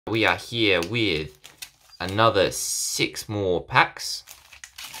we are here with another 6 more packs.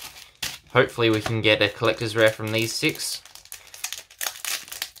 Hopefully we can get a collector's rare from these 6.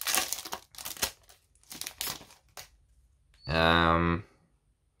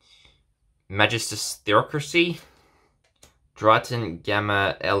 Magistus Theocracy, Dryton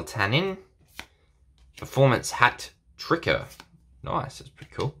Gamma El Tannin, Performance Hat Tricker. Nice, that's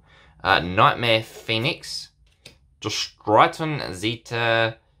pretty cool. Nightmare Phoenix, Dryton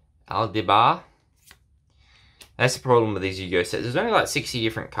Zeta Aldebar. That's the problem with these Yu-Gi-Oh sets. There's only like 60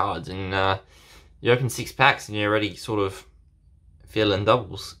 different cards, and you open 6 packs and you're already sort of feeling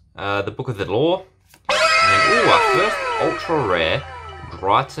doubles. The Book of the Law, and then, ooh, our first ultra rare,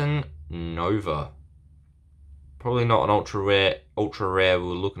 Dryton Nova. Probably not an ultra rare we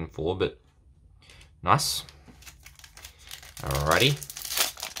were looking for, but nice. Alrighty.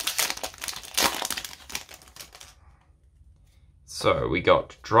 So we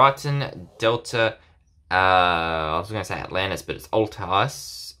got Dryton Delta. I was going to say Atlantis, but it's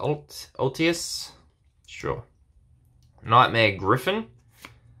Altius. Sure. Nightmare Griffin.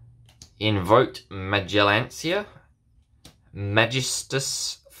 Invoked Magellancia.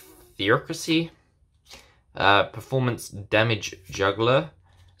 Magistus Theocracy. Performance Damage Juggler.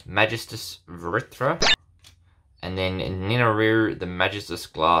 Magistus Verre. And then Ninariru, the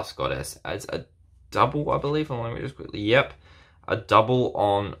Magistus Glass Goddess, as a double, I believe. Let me just quickly. Yep. A double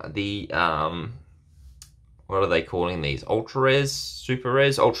on the, what are they calling these? Ultra rares? Super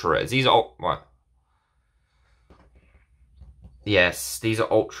rares? Ultra rares. These are, what? Yes, these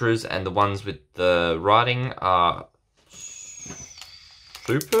are ultras, and the ones with the writing are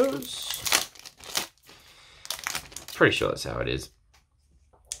supers? Pretty sure that's how it is.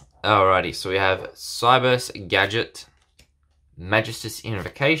 Alrighty, so we have Cyberse Gadget, Magistus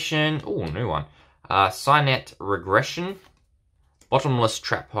Invocation, oh, new one, Cynet Regression, Bottomless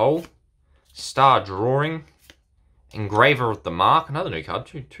Trap Hole, Star Drawing, Engraver of the Mark, another new card,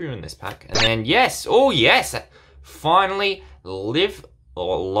 two in this pack, and then yes, oh yes, finally, Live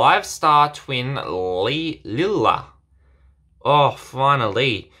Star Twin Lilla. Oh,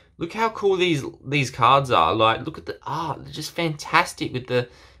 finally. Look how cool these cards are. Like, look at the art. They're just fantastic with the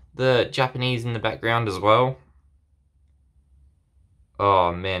Japanese in the background as well.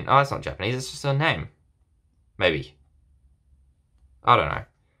 Oh, man. Oh, it's not Japanese. It's just a name. Maybe. I don't know.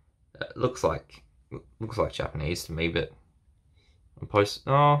 It looks like Japanese to me, but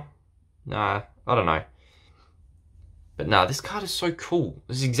oh, nah, I don't know. But nah, this card is so cool.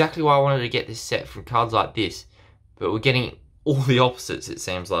 This is exactly why I wanted to get this set, from cards like this. But we're getting all the opposites, it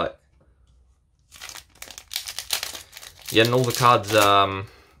seems like. Yeah, and all the cards,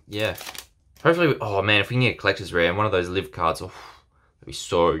 yeah. Hopefully, oh man, if we can get a collector's rare and one of those live cards, oh, that'd be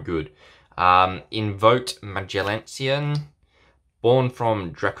so good. Invoked Magellancian, Born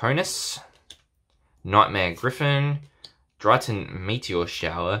from Draconis, Nightmare Griffin, Dryton Meteor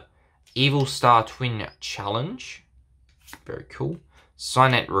Shower, Evil Star Twin Challenge, very cool.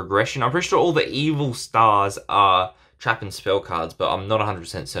 Cynet Regression. I'm pretty sure all the evil stars are trap and spell cards, but I'm not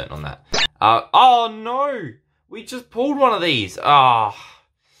 100% certain on that. Oh no! We just pulled one of these. Ah,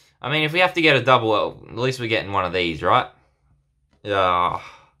 I mean, if we have to get a double, well, at least we're getting one of these, right? Yeah.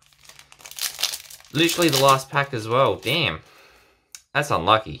 Literally the last pack as well. Damn. That's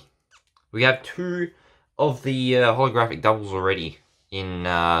unlucky. We have 2 of the holographic doubles already in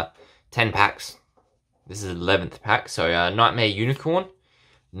 10 packs. This is the 11th pack. So Nightmare Unicorn,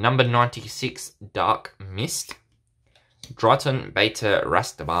 number 96 Dark Mist, Dryton Beta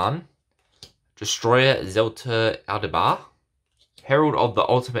Rastaban, Destroyer Zelta Aldebar, Herald of the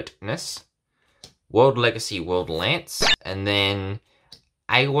Ultimateness, World Legacy World Lance, and then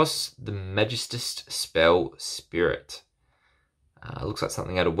Awas the Magistus Spell Spirit. Looks like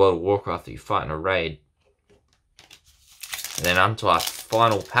something out of World of Warcraft that you fight in a raid. And then onto our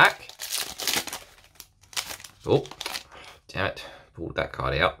final pack. Oh, damn it. Pulled that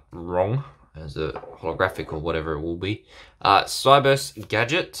card out wrong. As a holographic or whatever it will be. Cyberse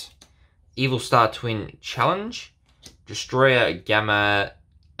Gadget, Evil Star Twin Challenge, Destroyer Gamma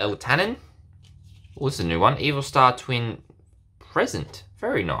El Tannin. Oh, this is a new one. Evil Star Twin Present.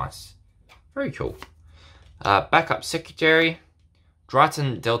 Very nice. Very cool. Backup Secretary,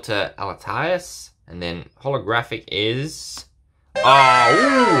 Dryton Delta Alatias, and then holographic is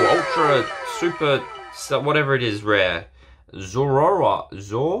ultra super whatever it is rare. Zoroa,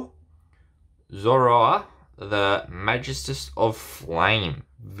 the Magistus of Flame.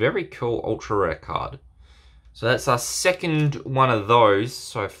 Very cool ultra rare card. So that's our second one of those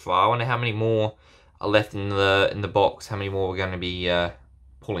so far. I wonder how many more are left in the box. How many more we're going to be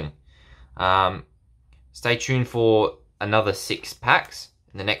pulling. Stay tuned for another 6 packs.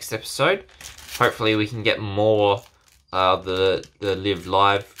 in the next episode. Hopefully we can get more the Live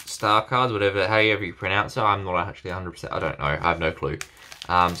Live star cards, however you pronounce it. I'm not actually 100%, I don't know, I have no clue.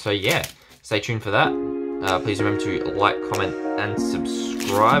 So yeah, stay tuned for that. Please remember to like, comment, and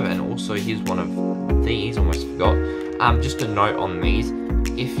subscribe. And also, here's one of these, almost forgot. Just a note on these.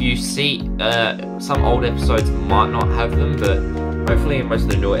 If you see, some old episodes might not have them, but hopefully in most of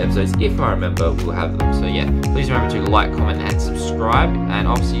the newer episodes, if I remember, we'll have them. So yeah, please remember to like, comment, and subscribe. And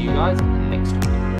I'll see you guys next time.